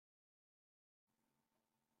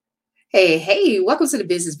Hey, welcome to the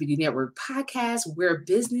Business Beauty Network podcast where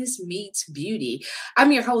business meets beauty.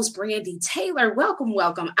 I'm your host, Brandy Taylor. Welcome.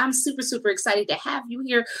 I'm super excited to have you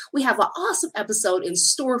here. We have an awesome episode in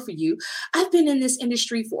store for you. I've been in this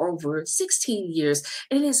industry for over 16 years,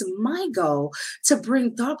 and it is my goal to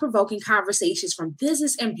bring thought provoking conversations from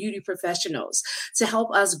business and beauty professionals to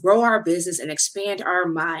help us grow our business and expand our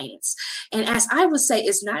minds. And as I would say,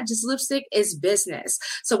 it's not just lipstick, it's business.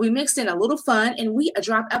 So we mixed in a little fun and we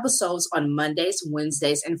drop episodes on Mondays,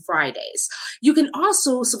 Wednesdays, and Fridays. You can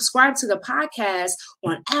also subscribe to the podcast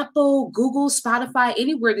on Apple, Google, Spotify,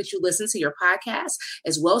 anywhere that you listen to your podcast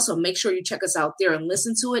as well. So make sure you check us out there and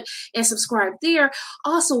listen to it and subscribe there.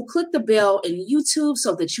 Also, click the bell in YouTube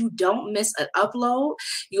so that you don't miss an upload.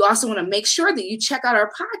 You also want to make sure that you check out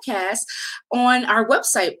our podcast on our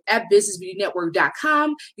website at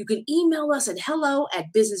businessbeautynetwork.com. You can email us at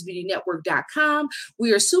hello@businessbeautynetwork.com.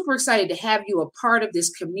 We are super excited to have you a part of this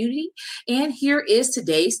community. And here is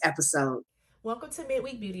today's episode. Welcome to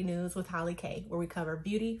Midweek Beauty News with Holly K, where we cover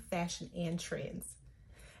beauty, fashion, and trends.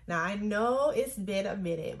 Now, I know it's been a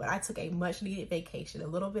minute, but I took a much needed vacation, a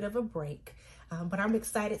little bit of a break. But I'm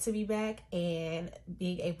excited to be back and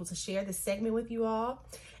being able to share this segment with you all.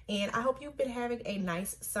 And I hope you've been having a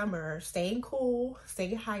nice summer, staying cool,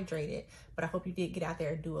 staying hydrated. But I hope you did get out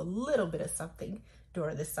there and do a little bit of something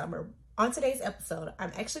during this summer. On today's episode,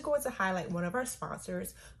 I'm actually going to highlight one of our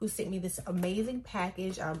sponsors who sent me this amazing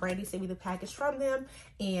package. Brandy sent me the package from them,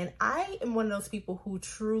 and I am one of those people who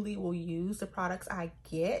truly will use the products I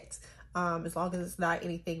get, as long as it's not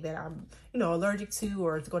anything that I'm, allergic to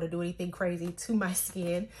or it's going to do anything crazy to my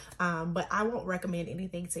skin. But I won't recommend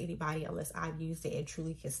anything to anybody unless I've used it and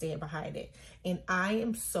truly can stand behind it. And I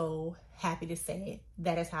am so happy to say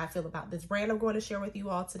that is how I feel about this brand I'm going to share with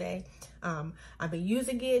you all today. I've been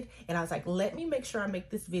using it and I was like, let me make sure I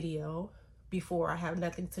make this video before I have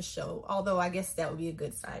nothing to show. Although I guess that would be a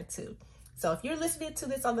good sign too. So if you're listening to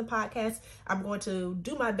this on the podcast, I'm going to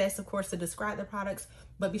do my best, of course, to describe the products,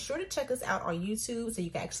 but be sure to check us out on YouTube so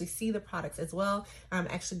you can actually see the products as well. I'm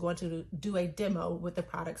actually going to do a demo with the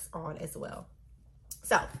products on as well.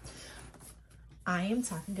 So I am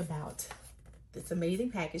talking about this amazing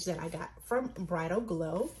package that I got from Bridal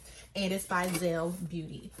Glow, and it's by Zelle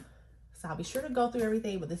Beauty. So I'll be sure to go through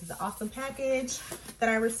everything, but this is an awesome package that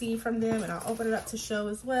I received from them, and I'll open it up to show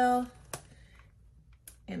as well.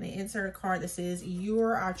 And they insert a card that says,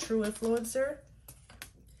 "You're our true influencer."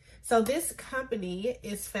 So this company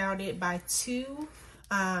is founded by two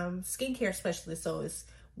skincare specialists. So it's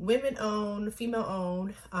women-owned,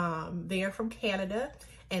 female-owned. They are from Canada,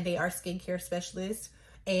 and they are skincare specialists.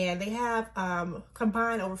 And they have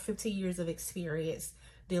combined over 15 years of experience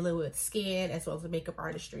dealing with skin as well as the makeup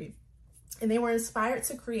artistry. And they were inspired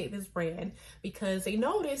to create this brand because they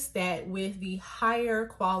noticed that with the higher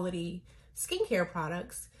quality skincare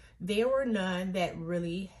products, there were none that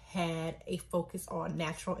really had a focus on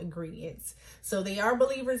natural ingredients. So they are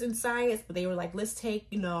believers in science, but they were like, let's take,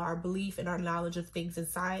 our belief and our knowledge of things in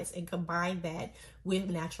science and combine that with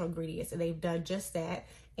natural ingredients. And they've done just that.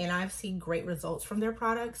 And I've seen great results from their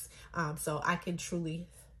products. So I can truly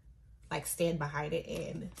stand behind it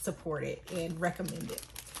and support it and recommend it.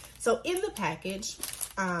 So in the package,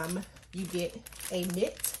 you get a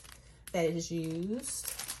mitt that is used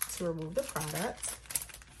to remove the product.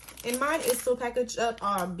 And mine is still packaged up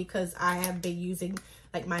because I have been using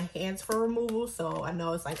my hands for removal. So I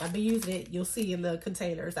know it's I've been using it. You'll see in the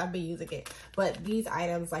containers, I've been using it. But these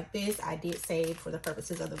items like this, I did save for the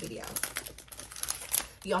purposes of the video.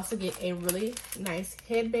 You also get a really nice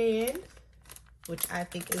headband, which I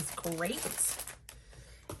think is great.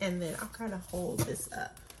 And then I'll kind of hold this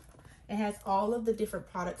up. It has all of the different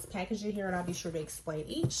products packaged in here, and I'll be sure to explain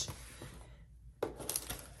each.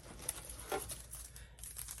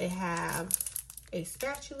 They have a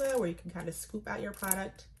spatula where you can kind of scoop out your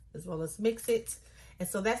product as well as mix it. And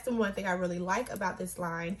so that's the one thing I really like about this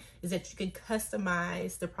line is that you can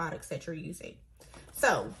customize the products that you're using.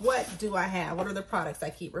 So what do I have? What are the products I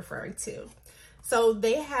keep referring to? So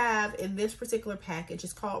they have in this particular package,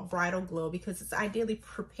 it's called Bridal Glow because it's ideally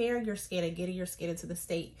preparing your skin and getting your skin into the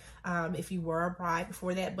state if you were a bride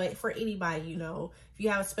before that. But for anybody, if you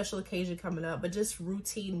have a special occasion coming up, but just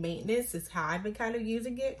routine maintenance is how I've been kind of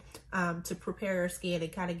using it to prepare your skin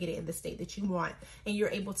and kind of get it in the state that you want. And you're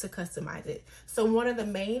able to customize it. So one of the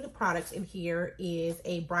main products in here is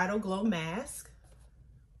a Bridal Glow mask.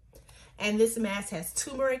 And this mask has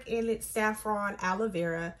turmeric in it, saffron, aloe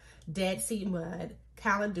vera, dead sea mud,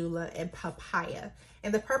 calendula, and papaya.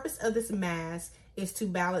 And the purpose of this mask is to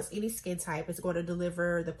balance any skin type. It's going to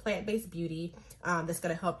deliver the plant-based beauty that's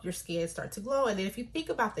going to help your skin start to glow. And then if you think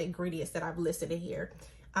about the ingredients that I've listed in here,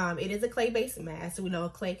 It is a clay-based mask. So we know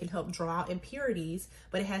clay can help draw out impurities,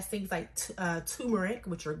 but it has things like turmeric,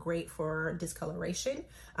 which are great for discoloration,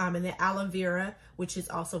 and then aloe vera, which is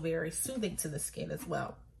also very soothing to the skin as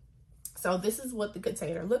well. So this is what the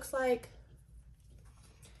container looks like.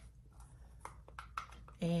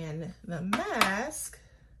 And the mask,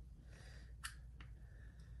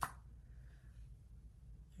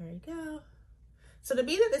 there you go. So to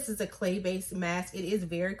be that this is a clay-based mask, it is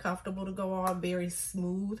very comfortable to go on, very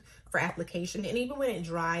smooth for application. And even when it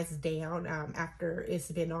dries down after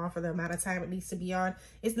it's been on for the amount of time it needs to be on,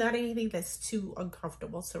 it's not anything that's too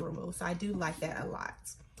uncomfortable to remove. So I do like that a lot.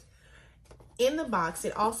 In the box,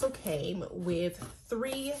 it also came with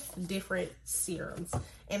 3 different serums,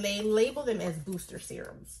 and they label them as booster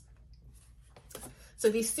serums. So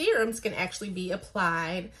these serums can actually be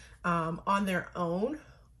applied on their own,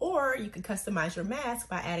 or you can customize your mask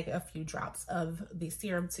by adding a few drops of the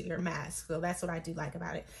serum to your mask. So that's what I do like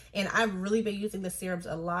about it. And I've really been using the serums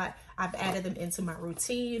a lot. I've added them into my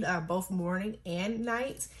routine, both morning and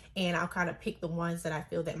night. And I'll kind of pick the ones that I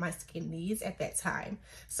feel that my skin needs at that time.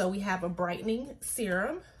 So we have a brightening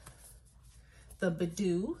serum, the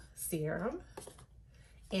Bedew serum,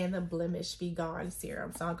 and the Blemish Be Gone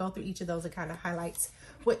serum. So I'll go through each of those and kind of highlight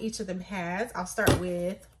what each of them has. I'll start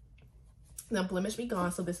with the Blemish Be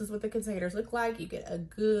Gone. So this is what the containers look like. You get a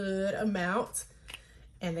good amount,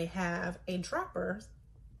 and they have a dropper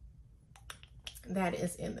that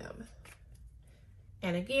is in them.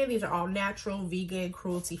 And again, these are all natural, vegan,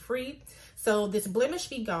 cruelty-free. So this Blemish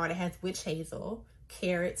Be Gone, it has witch hazel,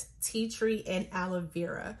 carrot, tea tree, and aloe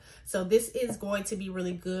vera. So this is going to be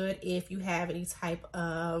really good if you have any type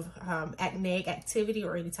of acne activity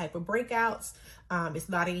or any type of breakouts. It's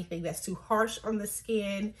not anything that's too harsh on the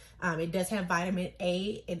skin. It does have vitamin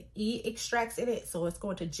A and E extracts in it, so it's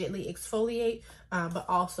going to gently exfoliate, but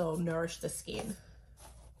also nourish the skin.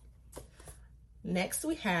 Next,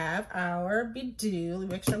 we have our Bedew. Let me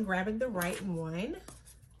make sure I'm grabbing the right one.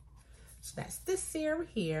 So that's this serum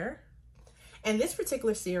here. And this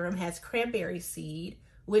particular serum has cranberry seed,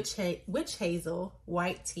 witch hazel,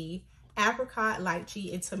 white tea, apricot,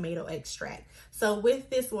 lychee, and tomato extract. So with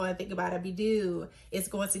this one, think about it, Bedew, it's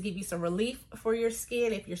going to give you some relief for your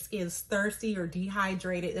skin. If your skin is thirsty or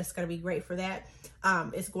dehydrated, that's going to be great for that.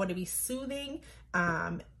 It's going to be soothing,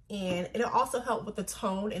 and it'll also help with the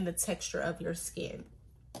tone and the texture of your skin.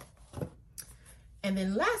 And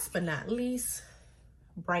then last but not least,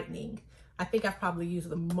 brightening. I think I've probably used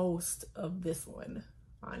the most of this one,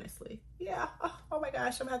 honestly. Yeah, oh my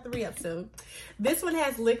gosh, I'm gonna have to re-up soon. This one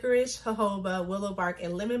has licorice, jojoba, willow bark,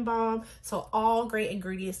 and lemon balm. So all great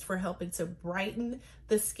ingredients for helping to brighten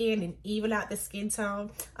the skin and even out the skin tone.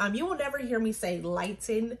 You will never hear me say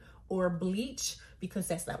lighten or bleach, because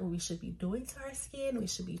that's not what we should be doing to our skin. We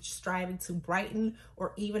should be striving to brighten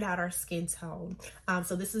or even out our skin tone.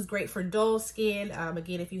 So this is great for dull skin.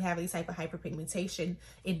 Again, if you have any type of hyperpigmentation,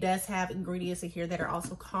 it does have ingredients in here that are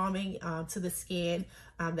also calming to the skin,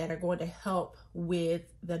 that are going to help with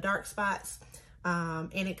the dark spots.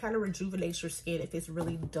 And it kind of rejuvenates your skin if it's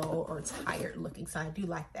really dull or tired looking. So I do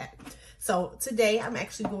like that. So today I'm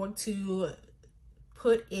actually going to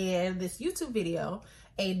put in this YouTube video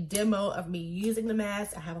a demo of me using the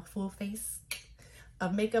mask. I have a full face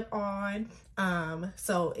of makeup on.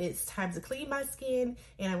 So it's time to clean my skin,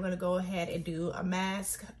 and I'm gonna go ahead and do a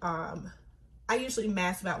mask. I usually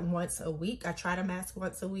mask about once a week. I try to mask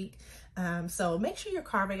once a week. So make sure you're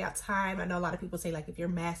carving out time. I know a lot of people say, like, if you're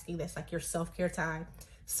masking, that's like your self-care time.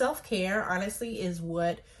 Self-care, honestly, is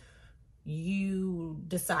what you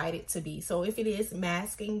decide it to be. So if it is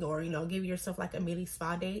masking, or, you know, give yourself like a mini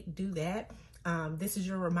spa day, do that. This is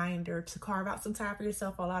your reminder to carve out some time for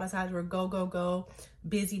yourself. A lot of times we're go,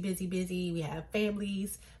 busy. We have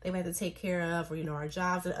families they have to take care of, or, you know, our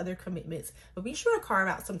jobs and other commitments. But be sure to carve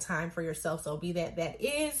out some time for yourself. So be that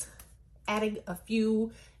is adding a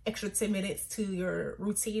few extra 10 minutes to your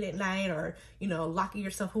routine at night, or, you know, locking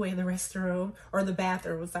yourself away in the restroom or the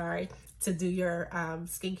bathroom, sorry, to do your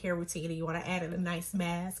skincare routine, and you want to add in a nice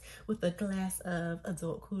mask with a glass of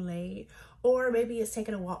adult Kool-Aid, or maybe it's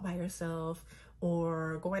taking a walk by yourself,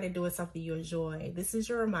 or going and doing something you enjoy. This is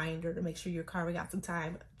your reminder to make sure you're carving out some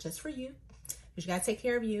time just for you, because you got to take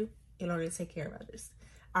care of you in order to take care of others.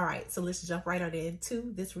 All right, so let's jump right on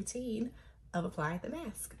into this routine of applying the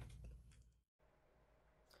mask.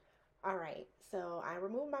 All right, So I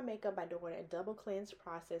removed my makeup by doing a double cleanse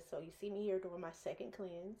process. So you see me here doing my second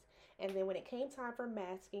cleanse. And then when it came time for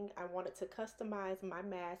masking, I wanted to customize my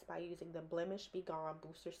mask by using the Blemish Be Gone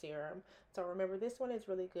Booster Serum. So remember, this one is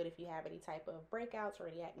really good if you have any type of breakouts or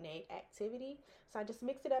any acne activity. So I just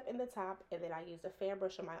mixed it up in the top, and then I used a fan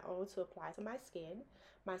brush of my own to apply to my skin.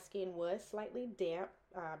 My skin was slightly damp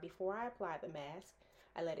before I applied the mask.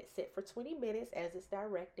 I let it sit for 20 minutes as it's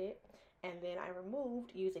directed, and then I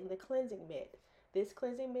removed using the cleansing mitt. This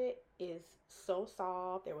cleansing mitt is so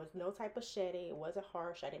soft. There was no type of shedding. It wasn't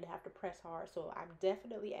harsh. I didn't have to press hard. So I'm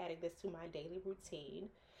definitely adding this to my daily routine.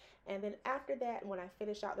 And then after that, when I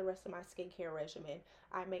finish out the rest of my skincare regimen,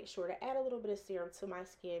 I make sure to add a little bit of serum to my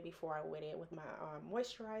skin before I went in with my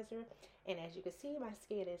moisturizer. And as you can see, my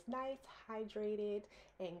skin is nice, hydrated,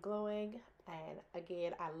 and glowing. And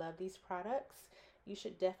again, I love these products. You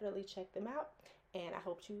should definitely check them out. And I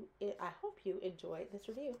hope you enjoyed this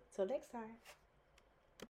review. Till next time.